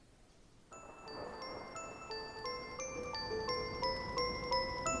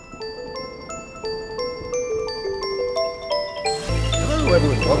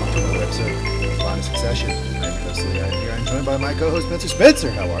Welcome to another episode of Line of Succession. I'm your host, Lee. I'm here. I'm joined by my co-host, Spencer.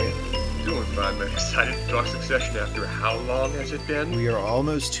 Spencer, how are you? Doing fine, man. Excited to talk Succession after how long has it been? We are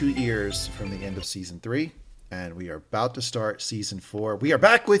almost 2 years from the end of Season 3, and we are about to start Season 4. We are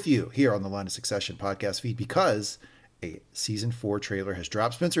back with you here on the Line of Succession podcast feed because a Season 4 trailer has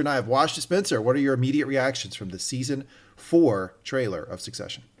dropped. Spencer and I have watched it. Spencer, what are your immediate reactions from the Season 4 trailer of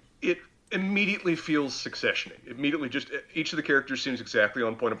Succession? It immediately feels Succession. Immediately, just each of the characters seems exactly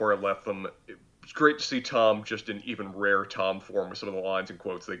on point of where I left them. It's great to see Tom just in even rare Tom form with some of the lines and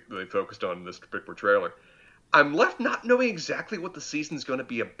quotes they focused on in this particular trailer. I'm left not knowing exactly what the season's going to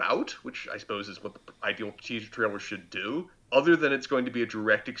be about, which I suppose is what the ideal teaser trailer should do, other than it's going to be a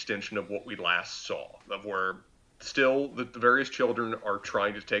direct extension of what we last saw, of where still the various children are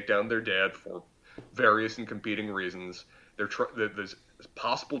trying to take down their dad for various and competing reasons. There's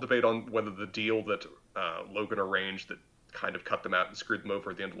possible debate on whether the deal that Logan arranged that kind of cut them out and screwed them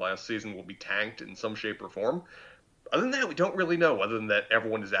over at the end of last season will be tanked in some shape or form. Other than that, we don't really know, other than that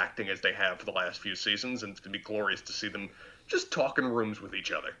everyone is acting as they have for the last few seasons, and it's going to be glorious to see them just talk in rooms with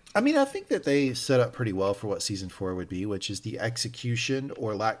each other. I mean, I think that they set up pretty well for what Season 4 would be, which is the execution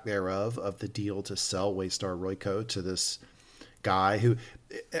or lack thereof of the deal to sell Waystar Royco to this guy who,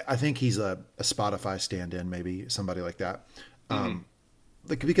 I think he's a Spotify stand-in, maybe somebody like that.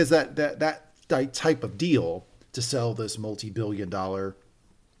 Because that type of deal to sell this multi-billion-dollar,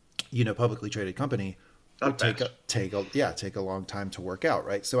 publicly traded company would take a long time to work out,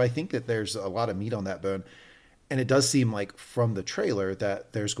 right? So I think that there's a lot of meat on that bone, and it does seem like from the trailer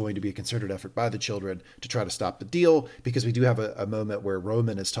that there's going to be a concerted effort by the children to try to stop the deal, because we do have a moment where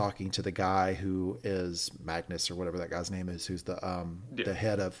Roman is talking to the guy who is Magnus or whatever that guy's name is, who's the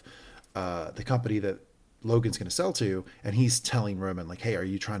head of the company that Logan's going to sell to, and he's telling Roman, like, hey, are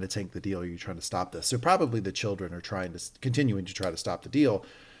you trying to tank the deal? Are you trying to stop this? So probably the children are continuing to try to stop the deal.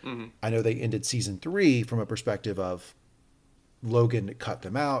 Mm-hmm. I know they ended Season 3 from a perspective of Logan cut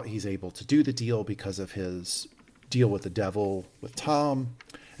them out. He's able to do the deal because of his deal with the devil with Tom.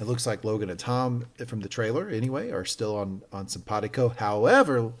 It looks like Logan and Tom, from the trailer anyway, are still on simpatico.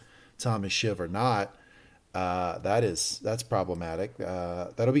 However, Tom and Shiv are not. That's problematic.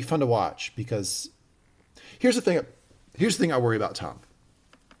 That'll be fun to watch, because here's the thing I worry about Tom.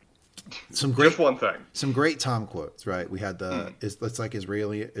 Just one thing. Some great Tom quotes, right? We had it's like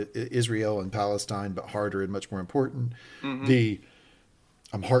Israel and Palestine, but harder and much more important. Mm-hmm.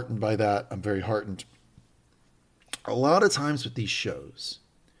 I'm heartened by that. I'm very heartened. A lot of times with these shows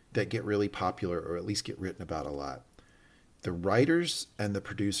that get really popular, or at least get written about a lot, the writers and the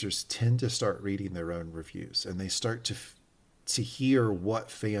producers tend to start reading their own reviews, and they start to hear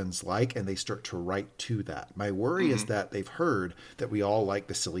what fans like, and they start to write to that. My worry is that they've heard that we all like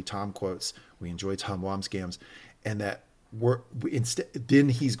the silly Tom quotes, we enjoy Tom Wambsgans, and that then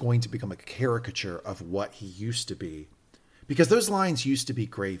he's going to become a caricature of what he used to be, because those lines used to be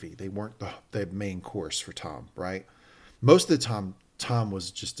gravy. They weren't the main course for Tom, right? Most of the time, Tom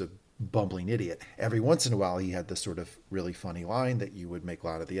was just a bumbling idiot. Every once in a while, he had this sort of really funny line that you would make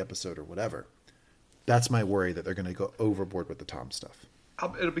light of the episode or whatever. That's my worry, that they're going to go overboard with the Tom stuff.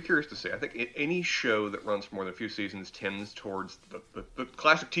 It'll be curious to see. I think any show that runs for more than a few seasons tends towards the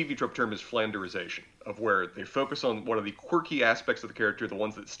classic TV trope term is Flanderization, of where they focus on one of the quirky aspects of the character, the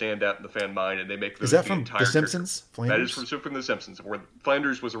ones that stand out in the fan mind, and they make those the entire The Simpsons? That is from The Simpsons, where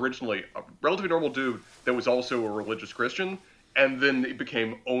Flanders was originally a relatively normal dude that was also a religious Christian, and then it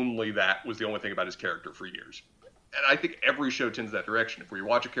became only that was the only thing about his character for years. And I think every show tends that direction. If you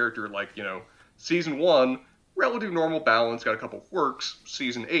watch a character like, Season 1, relative normal balance, got a couple quirks.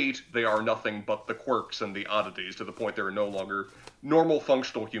 Season 8, they are nothing but the quirks and the oddities, to the point they're no longer normal,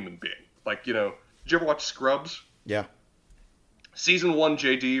 functional human being. Like, did you ever watch Scrubs? Yeah. Season 1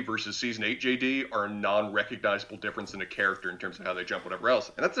 JD versus Season 8 JD are a non-recognizable difference in a character in terms of how they jump, whatever else.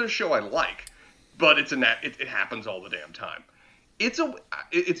 And that's a show I like, but it happens all the damn time. It'll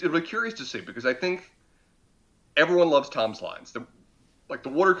be curious to see, because I think everyone loves Tom's lines. The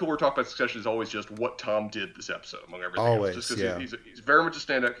water cooler talk about Succession is always just what Tom did this episode, among everything else. Just because he's very much a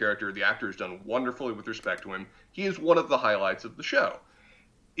standout character. The actor has done wonderfully with respect to him. He is one of the highlights of the show.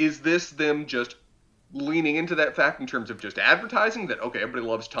 Is this them just leaning into that fact in terms of just advertising that, okay, everybody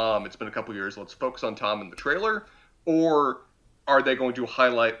loves Tom, it's been a couple years, let's focus on Tom in the trailer? Or are they going to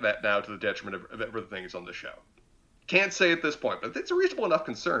highlight that now to the detriment of everything that's on the show? Can't say at this point, but it's a reasonable enough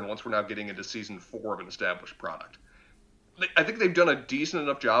concern once we're now getting into Season 4 of an established product. I think they've done a decent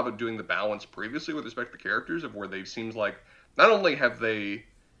enough job of doing the balance previously with respect to the characters, of where they seems like not only have they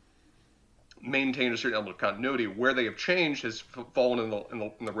maintain a certain element of continuity. Where they have changed has fallen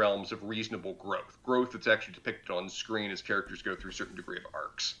in the realms of reasonable growth that's actually depicted on screen as characters go through a certain degree of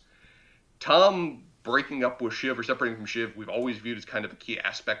arcs. Tom breaking up with Shiv or separating from Shiv, we've always viewed as kind of a key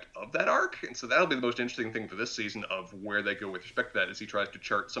aspect of that arc, and so that'll be the most interesting thing for this season of where they go with respect to that as he tries to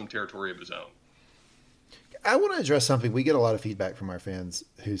chart some territory of his own. I want to address something. We get a lot of feedback from our fans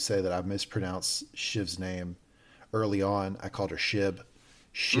who say that I mispronounced Shiv's name early on. I called her Shib,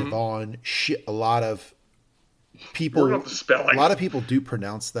 Shivon. A lot of people, a lot of people do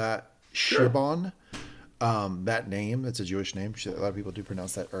pronounce that Shibon. That name, it's a Jewish name. A lot of people do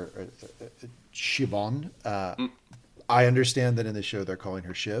pronounce that or Shibon. I understand that in the show they're calling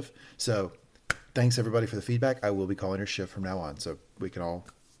her Shiv. So thanks everybody for the feedback. I will be calling her Shiv from now on, so we can all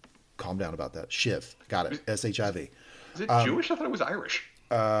calm down about that. Shiv, got it. SHIV. Is it Jewish? I thought it was Irish.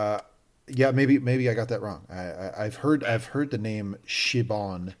 Yeah, maybe I got that wrong. I've heard the name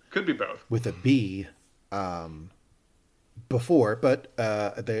Shibon. Could be both with a B. Before, but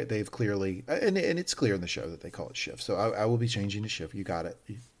they've clearly and it's clear in the show that they call it Shiv. So I will be changing to Shiv. You got it.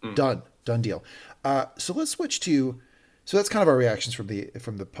 Done deal. So let's switch to. So that's kind of our reactions from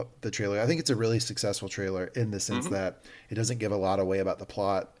the trailer. I think it's a really successful trailer in the sense that it doesn't give a lot away about the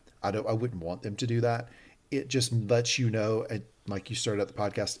plot. I wouldn't want them to do that. It just lets you know, and like you started at the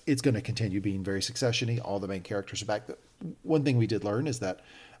podcast, it's going to continue being very Succession-y. All the main characters are back. One thing we did learn is that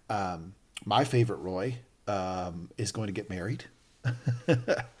my favorite Roy is going to get married.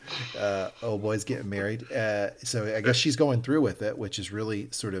 Old boy's getting married. So I guess she's going through with it, which is really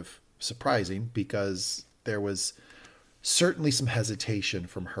sort of surprising because there was certainly some hesitation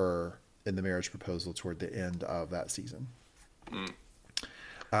from her in the marriage proposal toward the end of that season.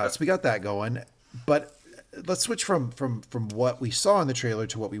 So we got that going, but let's switch from what we saw in the trailer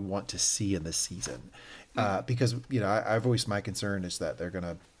to what we want to see in the season. Because, I've always, my concern is that they're going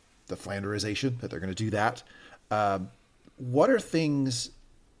to, the Flanderization, that they're going to do that. What are things,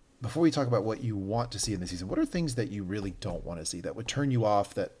 before we talk about what you want to see in the season, what are things that you really don't want to see that would turn you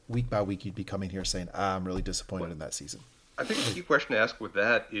off, that week by week you'd be coming here saying, I'm really disappointed in that season? I think the key question to ask with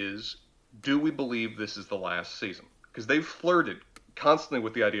that is, do we believe this is the last season? Because they've flirted constantly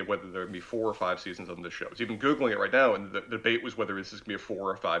with the idea of whether there would be 4 or 5 seasons on this show. It's even Googling it right now, and the debate was whether this is going to be a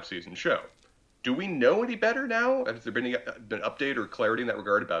 4 or 5 season show. Do we know any better now? Has there been an update or clarity in that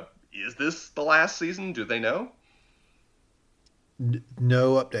regard about, is this the last season? Do they know?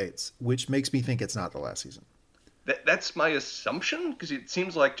 No updates, which makes me think it's not the last season. That's my assumption, because it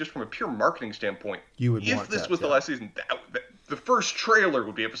seems like just from a pure marketing standpoint, you would if this was the last season, the first trailer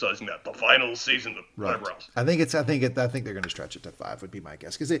would be emphasizing that the final season of whatever else. I think they're going to stretch it to 5 would be my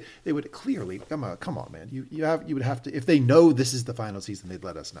guess, because they would clearly come on, man. You would have to, if they know this is the final season, they'd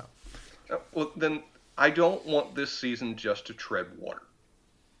let us know. Well, then I don't want this season just to tread water.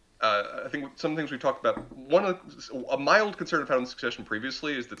 I think some things we talked about. A mild concern I've had on Succession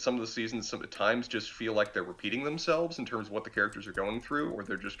previously is that some of the seasons at times just feel like they're repeating themselves in terms of what the characters are going through, or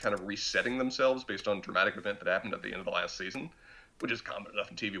they're just kind of resetting themselves based on a dramatic event that happened at the end of the last season, which is common enough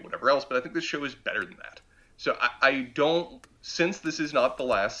in TV, whatever else. But I think this show is better than that. So I don't, since this is not the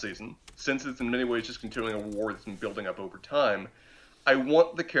last season, since it's in many ways just continuing a war that's been building up over time, I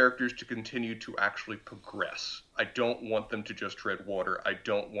want the characters to continue to actually progress. I don't want them to just tread water. I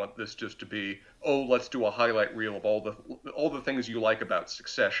don't want this just to be, let's do a highlight reel of all the things you like about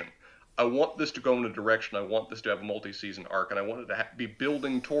Succession. I want this to go in a direction. I want this to have a multi-season arc, and I want it to be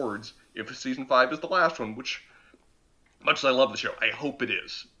building towards, if season 5 is the last one, which, much as I love the show, I hope it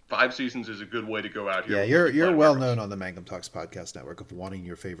is. 5 seasons is a good way to go out here. Yeah, you're well known on the Mangum Talks podcast network of wanting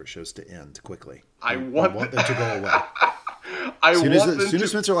your favorite shows to end quickly. I want them to go away. As soon as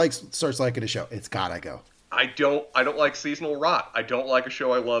Spencer starts liking a show, it's gotta go. I don't like seasonal rot. I don't like a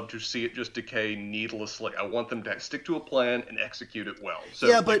show I love to see it just decay needlessly. I want them to stick to a plan and execute it well. So,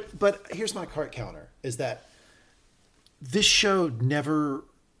 yeah, but here's my cart counter: is that this show never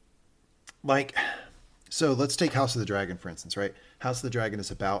so let's take House of the Dragon for instance, right? House of the Dragon is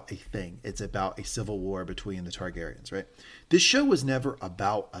about a thing. It's about a civil war between the Targaryens, right? This show was never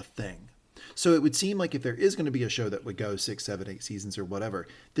about a thing. So it would seem like if there is going to be a show that would go 6, 7, 8 seasons or whatever,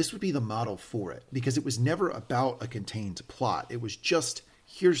 this would be the model for it, because it was never about a contained plot. It was just,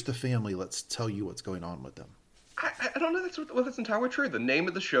 here's the family, let's tell you what's going on with them. I don't know that's entirely true. The name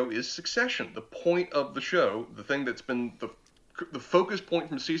of the show is Succession. The point of the show, the thing that's been the focus point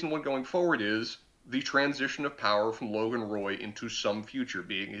from season 1 going forward, is the transition of power from Logan Roy into some future,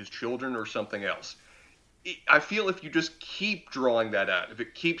 being his children or something else. I feel if you just keep drawing that out, if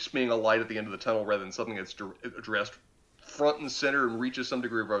it keeps being a light at the end of the tunnel rather than something that's addressed front and center and reaches some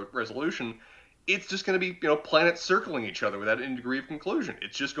degree of resolution, it's just going to be planets circling each other without any degree of conclusion.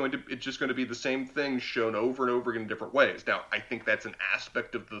 It's just going to be the same thing shown over and over again in different ways. Now, I think that's an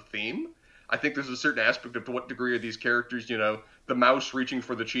aspect of the theme. I think there's a certain aspect of to what degree are these characters, the mouse reaching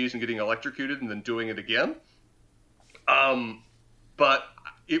for the cheese and getting electrocuted and then doing it again. But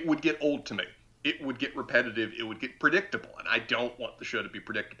it would get old to me. It would get repetitive. It would get predictable. And I don't want the show to be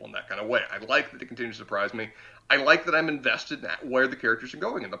predictable in that kind of way. I like that it continues to surprise me. I like that I'm invested in that, where the characters are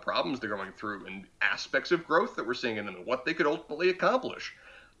going and the problems they're going through and aspects of growth that we're seeing in them and what they could ultimately accomplish.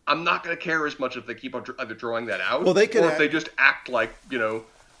 I'm not going to care as much if they keep on either drawing that out or if they just act like,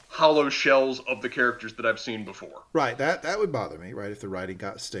 hollow shells of the characters that I've seen before. Right. That would bother me, right? If the writing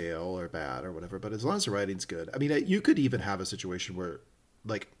got stale or bad or whatever. But as long as the writing's good. I mean, you could even have a situation where,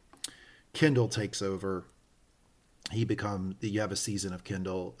 like, Kendall takes over. You have a season of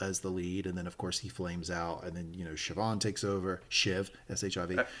Kendall as the lead, and then of course he flames out, and then Siobhan takes over. Shiv,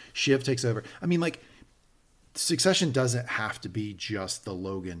 SHIV. Shiv takes over. I mean, like, Succession doesn't have to be just the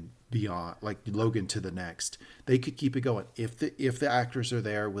Logan beyond, like Logan to the next. They could keep it going if the actors are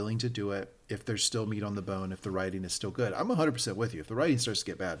there willing to do it. If there's still meat on the bone, if the writing is still good, I'm 100% with you. If the writing starts to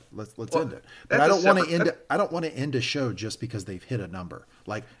get bad, let's end it. But I don't want to end it. I don't want to end a show just because they've hit a number.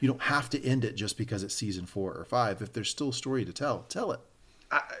 Like, you don't have to end it just because it's season 4 or 5. If there's still a story to tell it.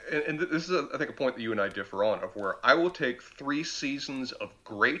 And this is, I think, a point that you and I differ on, of where I will take 3 seasons of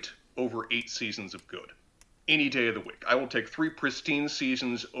great over 8 seasons of good. Any day of the week. I will take 3 pristine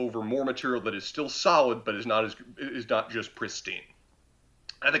seasons over more material that is still solid, but is not just pristine.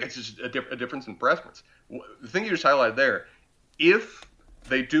 I think it's just a difference in preference. The thing you just highlighted there, if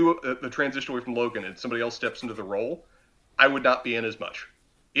they do the transition away from Logan and somebody else steps into the role, I would not be in as much.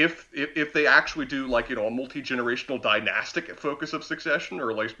 If they actually do, like, a multi-generational dynastic focus of Succession, or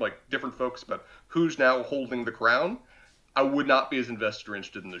at least like different focus about who's now holding the crown, I would not be as invested or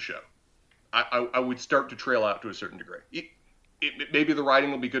interested in the show. I would start to trail out to a certain degree. Maybe the writing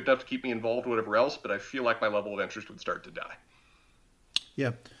will be good enough to keep me involved, whatever else, but I feel like my level of interest would start to die.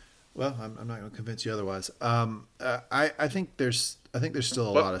 Yeah, well, I'm not going to convince you otherwise. I think there's still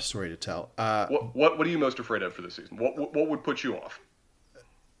a lot of story to tell. What are you most afraid of for this season? What would put you off?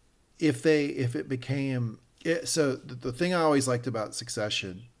 If it became so, the thing I always liked about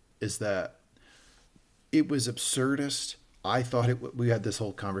Succession is that it was absurdist. I thought we had this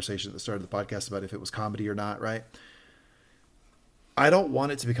whole conversation at the start of the podcast about if it was comedy or not, right? I don't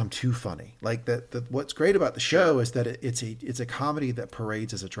want it to become too funny. Like, what's great about the show is that it's a comedy that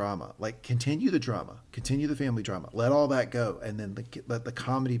parades as a drama. Like, continue the drama, continue the family drama, let all that go, and then let the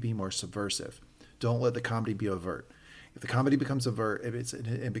comedy be more subversive. Don't let the comedy be overt. If the comedy becomes overt,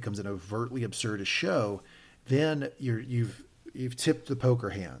 it becomes an overtly absurdist show, then you've tipped the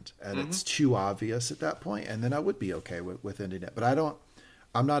poker hand, and it's too obvious at that point, and then I would be okay with ending it. But I don't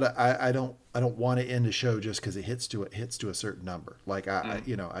want to end a show just because it hits to a certain number. Like,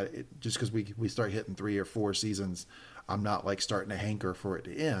 just because we start hitting 3 or 4 seasons, I'm not like starting to hanker for it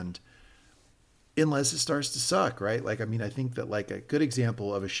to end, unless it starts to suck, right? Like, I mean, I think that, like, a good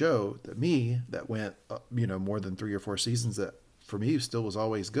example of a show that went more than 3 or 4 seasons that for me still was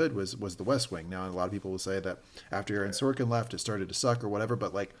always good was The West Wing. Now, a lot of people will say that after Aaron Sorkin left, it started to suck or whatever,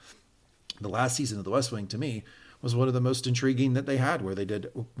 but like, the last season of The West Wing to me was one of the most intriguing that they had, where they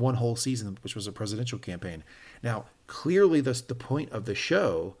did one whole season, which was a presidential campaign. Now, clearly the point of the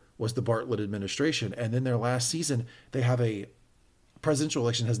show was the Bartlett administration, and then their last season, they have a presidential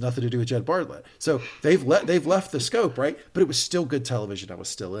election has nothing to do with Jed Bartlett. So they've left the scope, right? But it was still good television. I was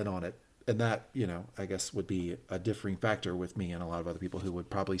still in on it. And that, I guess would be a differing factor with me and a lot of other people who would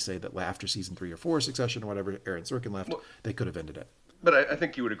probably say that after season 3 or 4 Succession or whatever, Aaron Sorkin left, they could have ended it. But I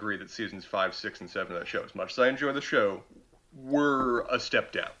think you would agree that seasons 5, 6, and 7 of that show, as much as I enjoy the show, were a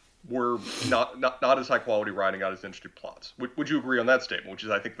step down. Were not as high quality writing, not as interesting plots. Would you agree on that statement, which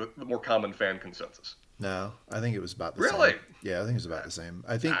is, I think, the more common fan consensus? No, I think it was about the same. Really? Yeah, I think it was about the same.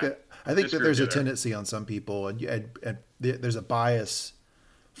 I think that there's a tendency on some people, and there's a bias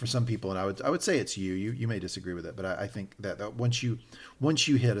for some people, and I would say it's you may disagree with it, but I think that once you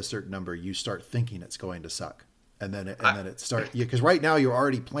hit a certain number, you start thinking it's going to suck, and then it starts, because right now you're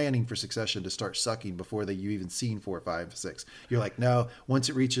already planning for Succession to start sucking before you even seen 4, 5, 6. You're like, no, once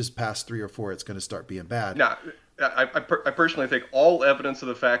it reaches past 3 or 4, it's going to start being bad. Now, I personally think all evidence of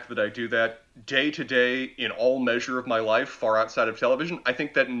the fact that I do that day to day in all measure of my life, far outside of television, I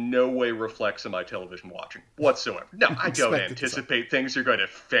think that in no way reflects on my television watching whatsoever. No, I don't anticipate things are going to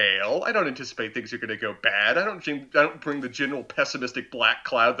fail. I don't anticipate things are going to go bad. I don't bring the general pessimistic black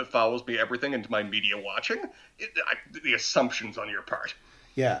cloud that follows me everything into my media watching. The assumptions on your part.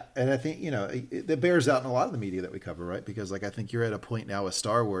 Yeah, and I think it bears out in a lot of the media that we cover, right? Because like I think you're at a point now with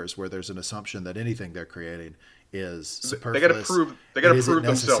Star Wars where there's an assumption that anything they're creating is superfluous. They got to prove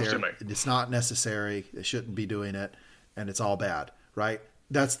themselves to me. It's not necessary. They shouldn't be doing it, and it's all bad, right?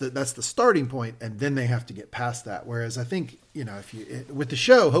 That's the starting point, and then they have to get past that. Whereas I think if you with the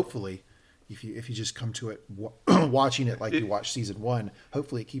show, hopefully, if you just come to it watching it like you watch season 1,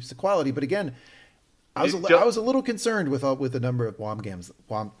 hopefully it keeps the quality. But again, I was a little concerned with the number of Tom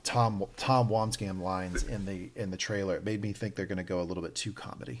Wamsgam lines in the trailer. It made me think they're going to go a little bit too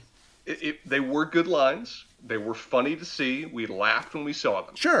comedy. They were good lines. They were funny to see. We laughed when we saw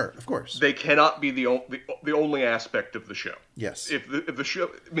them. Sure, of course. They cannot be the only aspect of the show. Yes. If the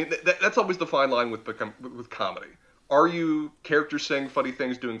show, I mean, that's always the fine line with comedy. Are you characters saying funny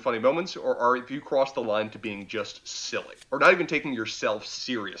things, doing funny moments, or if you cross the line to being just silly, or not even taking yourself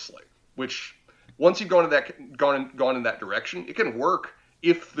seriously? Which, once you've gone in that direction, it can work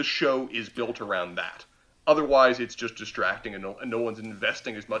if the show is built around that. Otherwise, it's just distracting, and no one's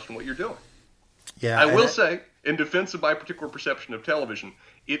investing as much in what you're doing. Yeah, I will say, in defense of my particular perception of television,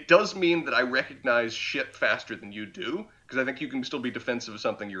 it does mean that I recognize shit faster than you do, because I think you can still be defensive of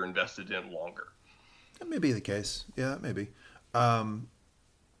something you're invested in longer. That may be the case. Yeah, maybe. I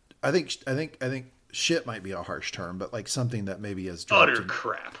think shit might be a harsh term, but like something that maybe has dropped utter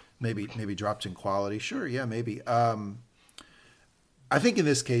crap. Maybe dropped in quality. Sure, yeah, maybe. I think in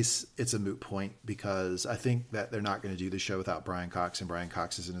this case it's a moot point because I think that they're not going to do the show without Brian Cox, and Brian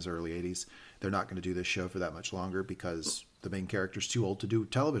Cox is in his early 80s. They're not going to do this show for that much longer because the main character's too old to do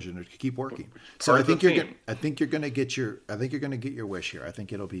television or to keep working. So I think you're going to get your wish here. I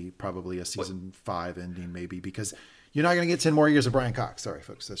think it'll be probably a season 5 ending maybe because you're not going to get 10 more years of Brian Cox. Sorry,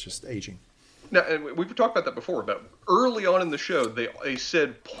 folks, that's just aging. Now, and we've talked about that before. But early on in the show, they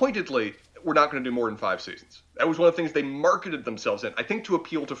said pointedly, we're not going to do more than 5 seasons. That was one of the things they marketed themselves in. I think to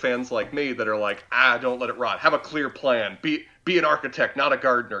appeal to fans like me that are like, don't let it rot. Have a clear plan. Be an architect, not a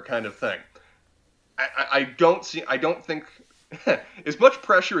gardener, kind of thing. I don't think as much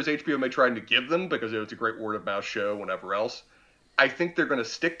pressure as HBO may try to give them because it's a great word of mouth show, whatever else. I think they're going to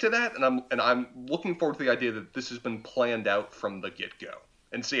stick to that, and I'm looking forward to the idea that this has been planned out from the get-go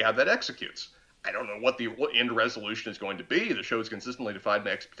and see how that executes. I don't know what the end resolution is going to be. The show's consistently defied my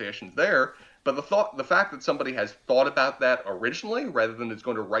expectations there, but the fact that somebody has thought about that originally rather than is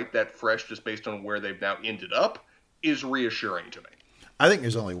going to write that fresh just based on where they've now ended up is reassuring to me. I think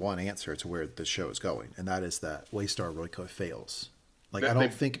there's only one answer to where the show is going, and that is that Waystar Royco fails. Like I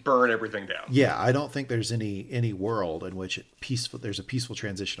don't think burn everything down. Yeah, I don't think there's any world in which there's a peaceful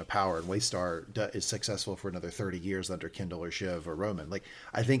transition of power, and Waystar is successful for another 30 years under Kendall or Shiv or Roman. Like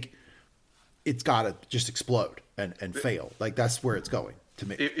I think it's got to just explode and fail. Like that's where it's going to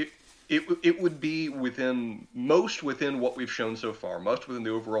me. It would be within what we've shown so far, most within the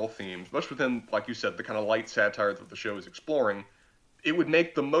overall themes, most within, like you said, the kind of light satire that the show is exploring. It would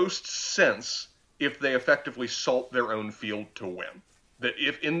make the most sense if they effectively salt their own field to win. That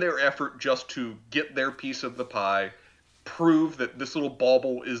if in their effort just to get their piece of the pie, prove that this little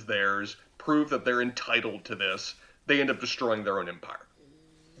bauble is theirs, prove that they're entitled to this, they end up destroying their own empire.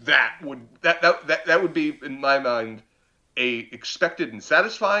 That would be, in my mind, a expected and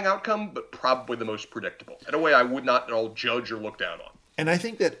satisfying outcome, but probably the most predictable. In a way I would not at all judge or look down on. And I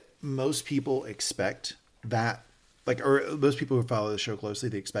think that most people expect that. Or most people who follow the show closely,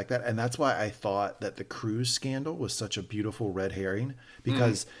 they expect that. And that's why I thought that the cruise scandal was such a beautiful red herring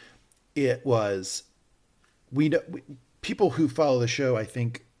because it was, people who follow the show, I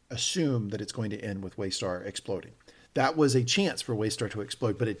think, assume that it's going to end with Waystar exploding. That was a chance for Waystar to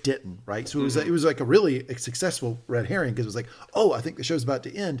explode, but it didn't, right? So it was like a really successful red herring because it was like, oh, I think the show's about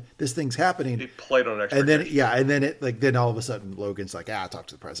to end. This thing's happening. It played on expectations. And then all of a sudden Logan's like, talk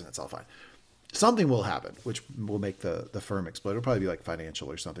to the president. It's all fine. Something will happen, which will make the firm explode. It'll probably be like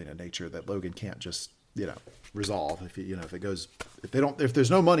financial or something in nature that Logan can't just, resolve. If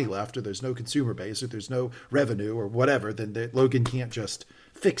there's no money left or there's no consumer base or there's no revenue or whatever, then Logan can't just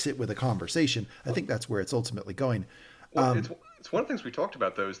fix it with a conversation. I think that's where it's ultimately going. Well, it's one of the things we talked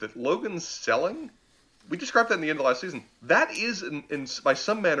about, though, is that Logan's selling, we described that in the end of last season, that is, in by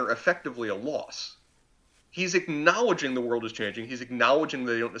some manner, effectively a loss. He's acknowledging the world is changing. He's acknowledging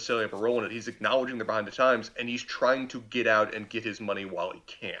that they don't necessarily have a role in it. He's acknowledging they're behind the times, and he's trying to get out and get his money while he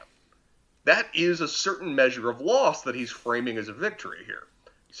can. That is a certain measure of loss that he's framing as a victory here.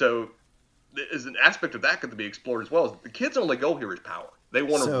 So, as an aspect of that could be explored as well. Is the kid's only goal here is power. They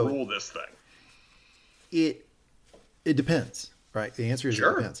want to rule this thing. It depends, right? The answer is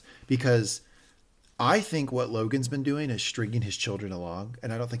Sure. It depends. Because I think what Logan's been doing is stringing his children along,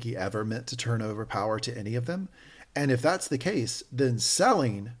 and I don't think he ever meant to turn over power to any of them. And if that's the case, then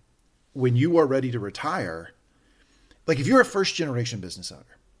selling when you are ready to retire, like if you're a first generation business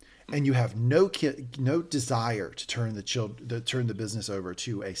owner and you have no desire to turn the business over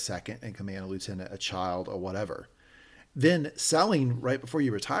to a second in command, a lieutenant, a child, or whatever, then selling right before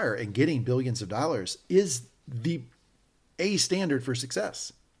you retire and getting billions of dollars is the a standard for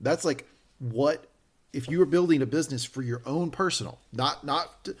success. That's like what, if you are building a business for your own personal, not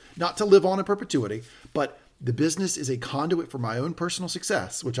to live on in perpetuity, but the business is a conduit for my own personal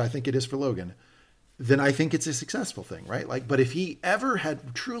success, which I think it is for Logan, then I think it's a successful thing, right? Like, but if he ever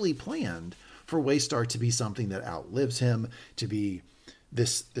had truly planned for Waystar to be something that outlives him, to be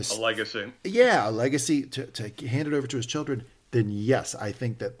this a legacy, a legacy to hand it over to his children, then yes, I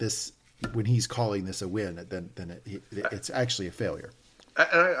think that this, when he's calling this a win, then it's actually a failure.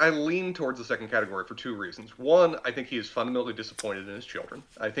 I lean towards the second category for two reasons. One, I think he is fundamentally disappointed in his children.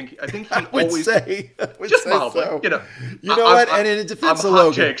 I think he I would always say just mildly, so. You know what? And in defense of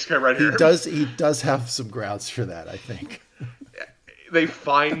Logan, takes right here. He does have some grounds for that, I think. They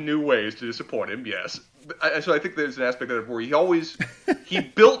find new ways to disappoint him. Yes. So I think there's an aspect of it where he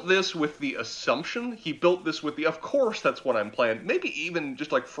built this with the assumption, of course that's what I'm planning, maybe even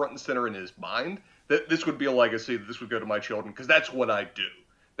just like front and center in his mind, that this would be a legacy, that this would go to my children, because that's what I do.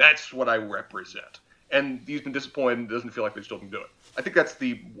 That's what I represent. And he's been disappointed and doesn't feel like they still can do it. I think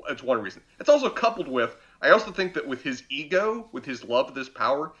that's one reason. It's also coupled with, I also think that with his ego, with his love of this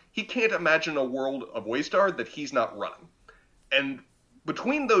power, he can't imagine a world of Waystar that he's not running. And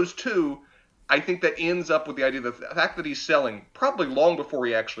between those two, I think that ends up with the idea that the fact that he's selling probably long before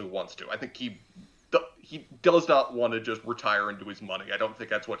he actually wants to. I think he does not want to just retire into his money. I don't think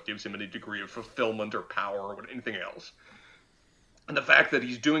that's what gives him any degree of fulfillment or power or anything else. And the fact that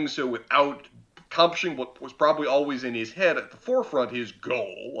he's doing so without accomplishing what was probably always in his head at the forefront, his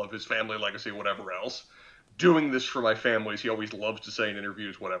goal of his family legacy, whatever else, doing this for my family, as he always loves to say in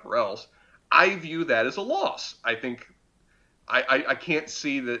interviews, whatever else, I view that as a loss. I think I can't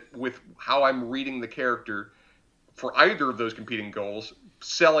see that with how I'm reading the character for either of those competing goals,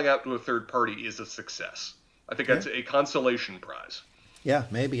 selling out to a third party is a success. I think that's a consolation prize. Yeah,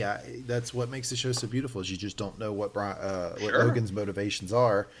 maybe. That's what makes the show so beautiful, is you just don't know what Logan's motivations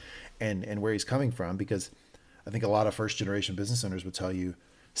are and where he's coming from, because I think a lot of first-generation business owners would tell you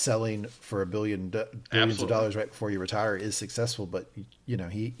selling for billions of dollars right before you retire is successful, but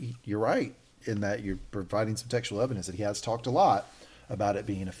you're right in that you're providing some textual evidence that he has talked a lot about it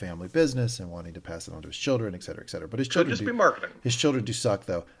being a family business and wanting to pass it on to his children, et cetera, et cetera. But his children be marketing. His children do suck,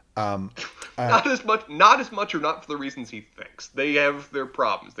 though. Not as much, or not for the reasons he thinks. They have their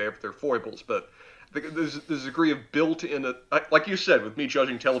problems, they have their foibles, but there's a degree of built-in, like you said, with me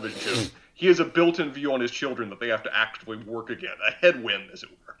judging television shows, he has a built-in view on his children that they have to actively work again, a headwind, as it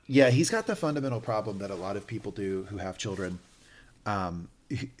were. Yeah, he's got the fundamental problem that a lot of people do who have children,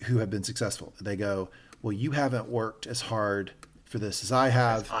 who have been successful. They go, well, you haven't worked as hard for this as I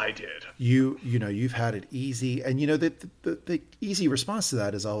have. As I did. You've had it easy. And the easy response to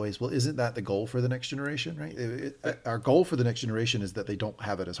that is always, well, isn't that the goal for the next generation, right? Our goal for the next generation is that they don't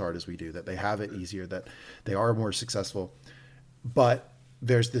have it as hard as we do, that they have it easier, that they are more successful. But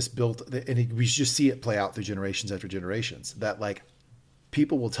there's this and we just see it play out through generations after generations, that like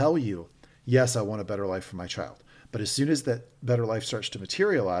people will tell you, yes, I want a better life for my child. But as soon as that better life starts to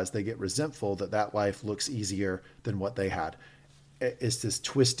materialize, they get resentful that life looks easier than what they had. It's this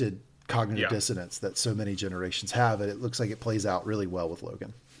twisted cognitive dissonance that so many generations have, and it looks like it plays out really well with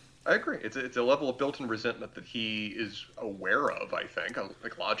Logan. I agree. It's a level of built-in resentment that he is aware of, I think.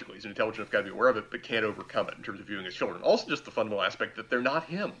 Like, logically, he's an intelligent enough guy to be aware of it, but can't overcome it in terms of viewing his children. Also, just the fundamental aspect that they're not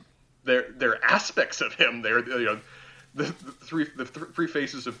him. They're aspects of him. They're the three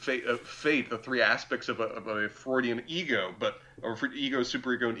faces of fate, the three aspects of a Freudian ego, or ego,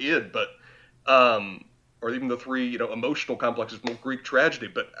 superego, and id, or even the three emotional complexes from Greek tragedy,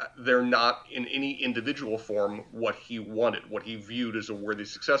 but they're not in any individual form what he wanted, what he viewed as a worthy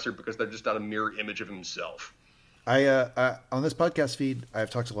successor, because they're just not a mirror image of himself. I on this podcast feed,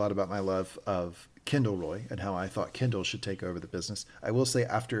 I've talked a lot about my love of Kendall Roy and how I thought Kendall should take over the business. I will say,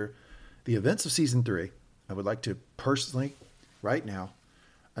 after the events of season 3, I would like to personally, right now,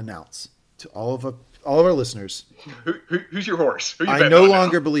 announce to all of our listeners, who's your horse? I no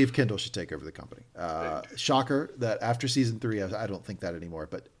longer believe Kendall should take over the company. Shocker that after season 3, I don't think that anymore.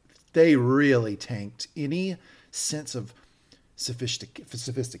 But they really tanked any sense of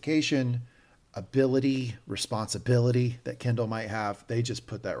sophistication, ability, responsibility that Kendall might have. They just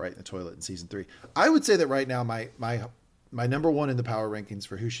put that right in the toilet in season 3. I would say that right now, my number one in the power rankings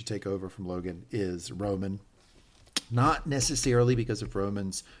for who should take over from Logan is Roman. not necessarily because of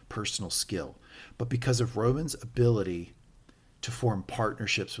Roman's personal skill, but because of Roman's ability to form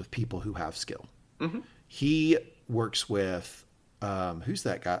partnerships with people who have skill. Mm-hmm. He works with who's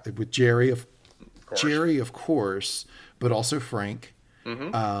that guy? With Jerry of course, but also Frank.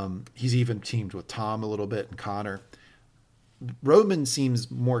 Mm-hmm. He's even teamed with Tom a little bit and Connor. Roman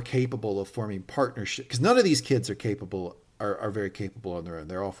seems more capable of forming partnerships because none of these kids are very capable on their own.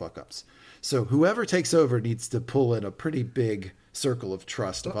 They're all fuck ups. So whoever takes over needs to pull in a pretty big circle of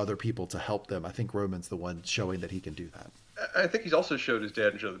trust of other people to help them. I think Roman's the one showing that he can do that. I think he's also showed his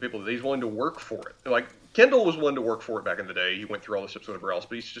dad and showed the people that he's willing to work for it. Like, Kendall was willing to work for it back in the day. He went through all this stuff, whatever else,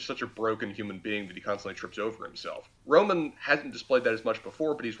 but he's just such a broken human being that he constantly trips over himself. Roman hasn't displayed that as much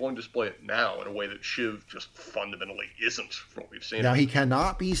before, but he's willing to display it now in a way that Shiv just fundamentally isn't from what we've seen. Now, he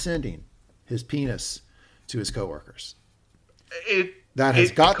cannot be sending his penis to his coworkers. That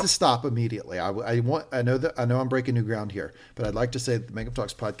has got to stop immediately. I know I'm breaking new ground here, but I'd like to say that the Makeup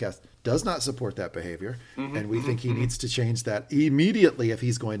Talks podcast does not support that behavior, and we think he needs to change that immediately if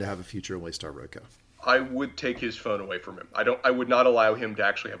he's going to have a future in Waystar Royco. I would take his phone away from him. I would not allow him to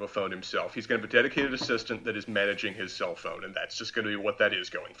actually have a phone himself. He's going to have a dedicated assistant that is managing his cell phone, and that's just going to be what that is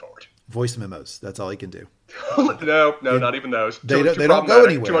going forward. Voice memos. That's all he can do. No, not even those. They don't go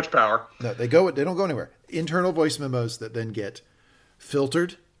anywhere. Too much power. No, they don't go anywhere. Internal voice memos that then get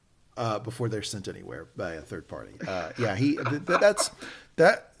filtered before they're sent anywhere by a third party.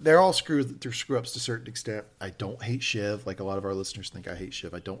 They're all screw ups to a certain extent. I don't hate Shiv. Like a lot of our listeners think I hate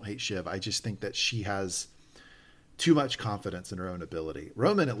Shiv. I don't hate Shiv. I just think that she has too much confidence in her own ability.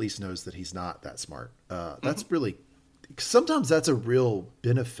 Roman at least knows that he's not that smart. That's really, sometimes that's a real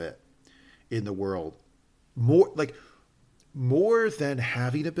benefit in the world. More than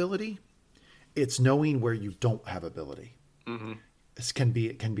having ability, it's knowing where you don't have ability. Mm-hmm. This can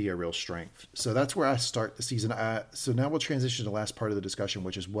be a real strength. So that's where I start the season. So now we'll transition to the last part of the discussion,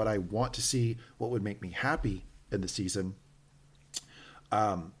 which is what I want to see, what would make me happy in the season.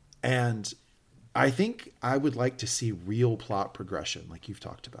 And I think I would like to see real plot progression, like you've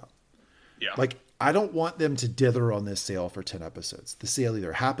talked about. Yeah. Like, I don't want them to dither on this sale for 10 episodes. The sale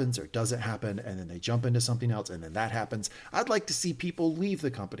either happens or doesn't happen, and then they jump into something else, and then that happens. I'd like to see people leave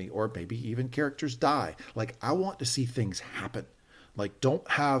the company, or maybe even characters die. Like, I want to see things happen. Like, don't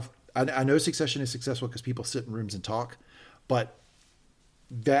have... I know Succession is successful because people sit in rooms and talk, but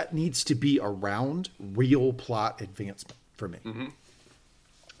that needs to be around real plot advancement for me. Mm-hmm.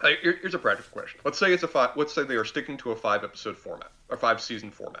 Here's a practical question. Let's say they are sticking to a 5-episode format, or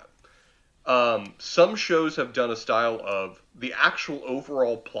 5-season format. Some shows have done a style of the actual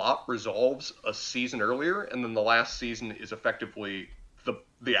overall plot resolves a season earlier, and then the last season is effectively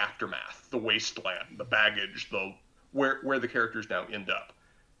the aftermath, the wasteland, the baggage, where the characters now end up.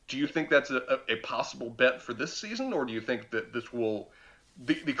 Do you think that's a possible bet for this season, or do you think that this will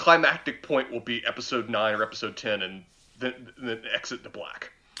the climactic point will be episode 9 or episode 10 and then exit to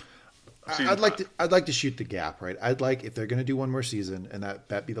black? I'd like to shoot the gap, right? I'd like, if they're going to do one more season and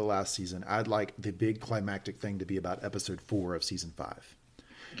that be the last season, I'd like the big climactic thing to be about episode 4 of season 5.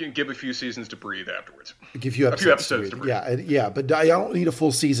 Give a few seasons to breathe afterwards. Give you a few episodes to breathe. Yeah, but I don't need a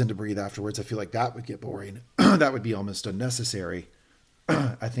full season to breathe afterwards. I feel like that would get boring. That would be almost unnecessary.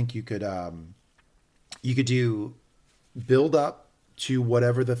 I think you could do build up to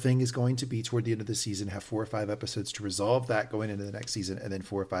whatever the thing is going to be toward the end of the season, have 4 or 5 episodes to resolve that going into the next season, and then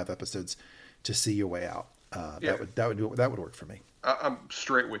 4 or 5 episodes to see your way out. That would work for me. I'm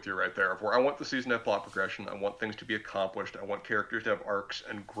straight with you right there. Where I want the season to have plot progression. I want things to be accomplished. I want characters to have arcs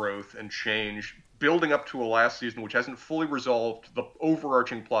and growth and change, building up to a last season which hasn't fully resolved the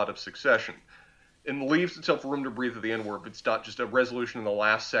overarching plot of Succession, and leaves itself room to breathe at the end, where it's not just a resolution in the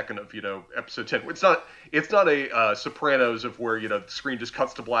last second of episode 10. It's not a Sopranos of where the screen just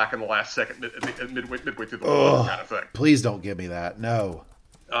cuts to black in the last second midway through the kind of thing. Please don't give me that. No.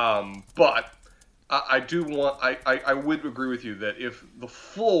 But I do want. I would agree with you that if the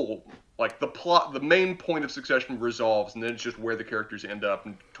full, like, the plot, the main point of Succession resolves, and then it's just where the characters end up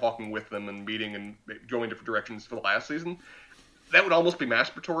and talking with them and meeting and going different directions for the last season, that would almost be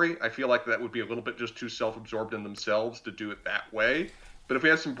masturbatory. I feel like that would be a little bit just too self-absorbed in themselves to do it that way. But if we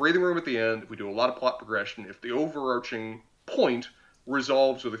have some breathing room at the end, if we do a lot of plot progression, if the overarching point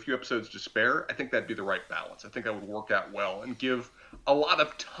resolves with a few episodes to spare, I think that'd be the right balance. I think that would work out well and give a lot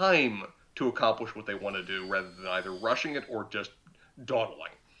of time to accomplish what they want to do, rather than either rushing it or just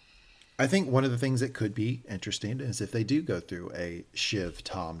dawdling. I think one of the things that could be interesting is if they do go through a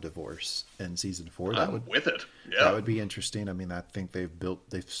Shiv-Tom divorce in season 4. That would be interesting. I mean, I think they've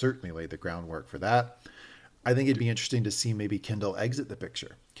certainly laid the groundwork for that. I think it'd be interesting to see maybe Kendall exit the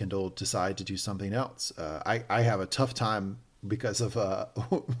picture. Kendall decide to do something else. I have a tough time because of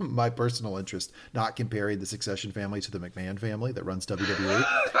my personal interest, not comparing the Succession family to the McMahon family that runs WWE.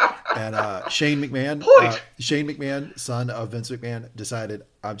 And Shane McMahon, son of Vince McMahon, decided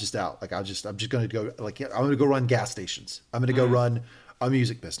I'm just out. Like I'm just going to go. Like I'm going to go run gas stations. I'm going to go run a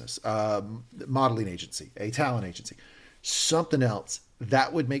music business, modeling agency, a talent agency, something else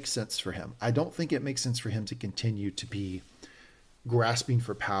that would make sense for him. I don't think it makes sense for him to continue to be grasping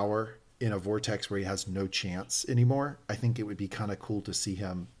for power in a vortex where he has no chance anymore. I think it would be kind of cool to see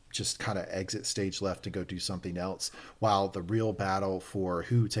him just kind of exit stage left and go do something else, while the real battle for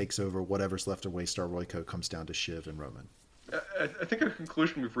who takes over whatever's left of Waystar Royco comes down to Shiv and Roman. I think a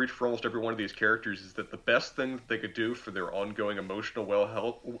conclusion we've reached for almost every one of these characters is that the best thing that they could do for their ongoing emotional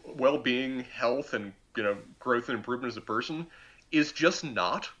well-being, health, and growth and improvement as a person is just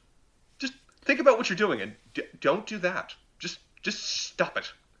think about what you're doing and don't do that. Just stop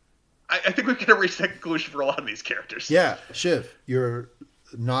it. I think we've got to reach that conclusion for a lot of these characters. Yeah, Shiv, you're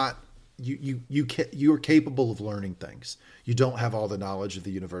not you're capable of learning things. You don't have all the knowledge of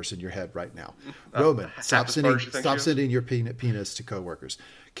the universe in your head right now. Roman, stop sending your penis to coworkers.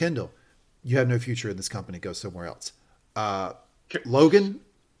 Kendall, you have no future in this company. Go somewhere else. Logan,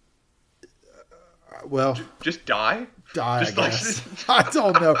 well, just die. I guess. I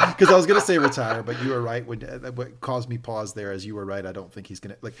don't know, because I was going to say retire, but you were right. What caused me pause there, as you were right. I don't think he's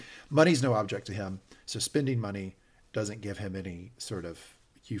going to money's no object to him. So spending money doesn't give him any sort of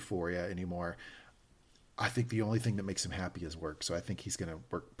euphoria anymore. I think the only thing that makes him happy is work. So I think he's going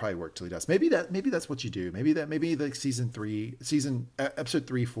to probably work till he does. Maybe that's what you do. Maybe the episode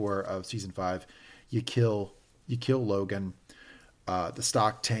 3-4 of season 5, you kill Logan. The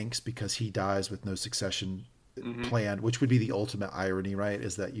stock tanks because he dies with no succession plan, which would be the ultimate irony, right?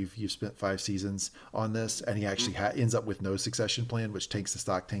 Is that you've spent 5 seasons on this, and he actually ends up with no succession plan, which tanks the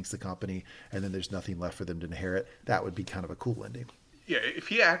stock, tanks the company, and then there's nothing left for them to inherit. That would be kind of a cool ending. Yeah, if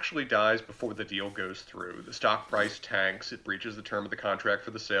he actually dies before the deal goes through, the stock price tanks, it breaches the term of the contract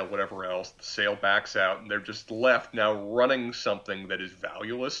for the sale, whatever else, the sale backs out, and they're just left now running something that is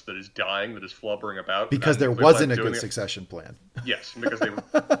valueless, that is dying, that is flubbering about. Because there wasn't a good succession plan. Yes, because they would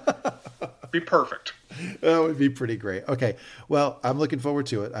be perfect. That would be pretty great. Okay, well, I'm looking forward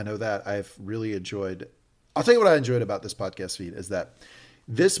to it. I know that I've really enjoyed... I'll tell you what I enjoyed about this podcast feed is that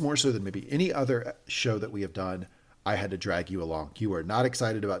this, more so than maybe any other show that we have done, I had to drag you along. You were not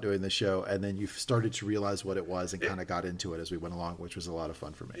excited about doing this show, and then you started to realize what it was and kind of got into it as we went along, which was a lot of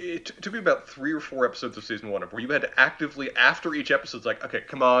fun for me. It took me about 3 or 4 episodes of season 1 where you had to actively, after each episode, it's like, okay,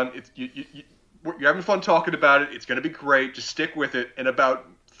 come on, you're having fun talking about it. It's going to be great. Just stick with it. And about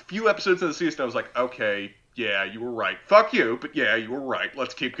a few episodes of the season, I was like, okay, yeah, you were right. Fuck you, but yeah, you were right.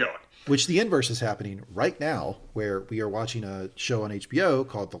 Let's keep going. Which the inverse is happening right now, where we are watching a show on HBO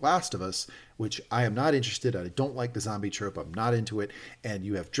called The Last of Us, which I am not interested in. I don't like the zombie trope. I'm not into it. And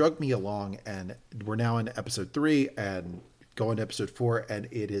you have drugged me along, and we're now in episode 3 and going to episode 4, and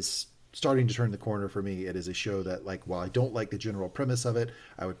it is starting to turn the corner for me. It is a show that, while I don't like the general premise of it,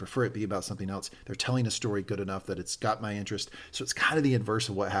 I would prefer it be about something else. They're telling a story good enough that it's got my interest. So it's kind of the inverse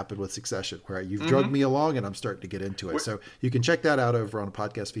of what happened with Succession, where you've drugged me along and I'm starting to get into it. So you can check that out over on a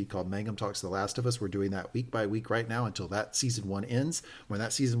podcast feed called Mangum Talks The Last of Us. We're doing that week by week right now until that season 1 ends. When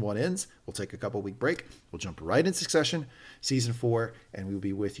that season 1 ends, we'll take a couple week break. We'll jump right in Succession, season 4, and we'll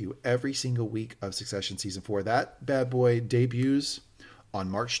be with you every single week of Succession season 4. That bad boy debuts on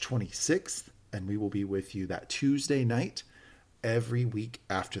March 26th. And we will be with you that Tuesday night every week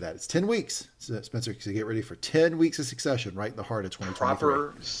after that. It's 10 weeks. So Spencer, so get ready for 10 weeks of Succession right in the heart of 2023.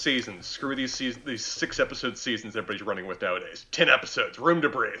 Proper seasons. Screw these 6-episode seasons everybody's running with nowadays. 10 episodes. Room to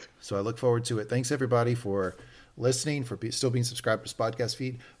breathe. So I look forward to it. Thanks, everybody, for listening, for still being subscribed to this podcast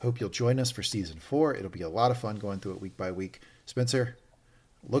feed. Hope you'll join us for season 4. It'll be a lot of fun going through it week by week. Spencer,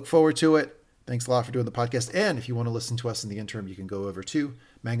 look forward to it. Thanks a lot for doing the podcast. And if you want to listen to us in the interim, you can go over to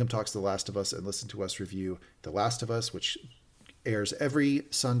Mangum Talks The Last of Us and listen to us review The Last of Us, which airs every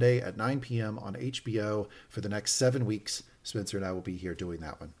Sunday at 9 p.m. on HBO for the next 7 weeks. Spencer and I will be here doing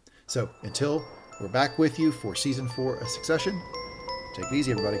that one. So until we're back with you for season 4 of Succession, take it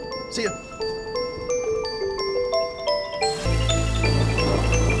easy, everybody. See ya.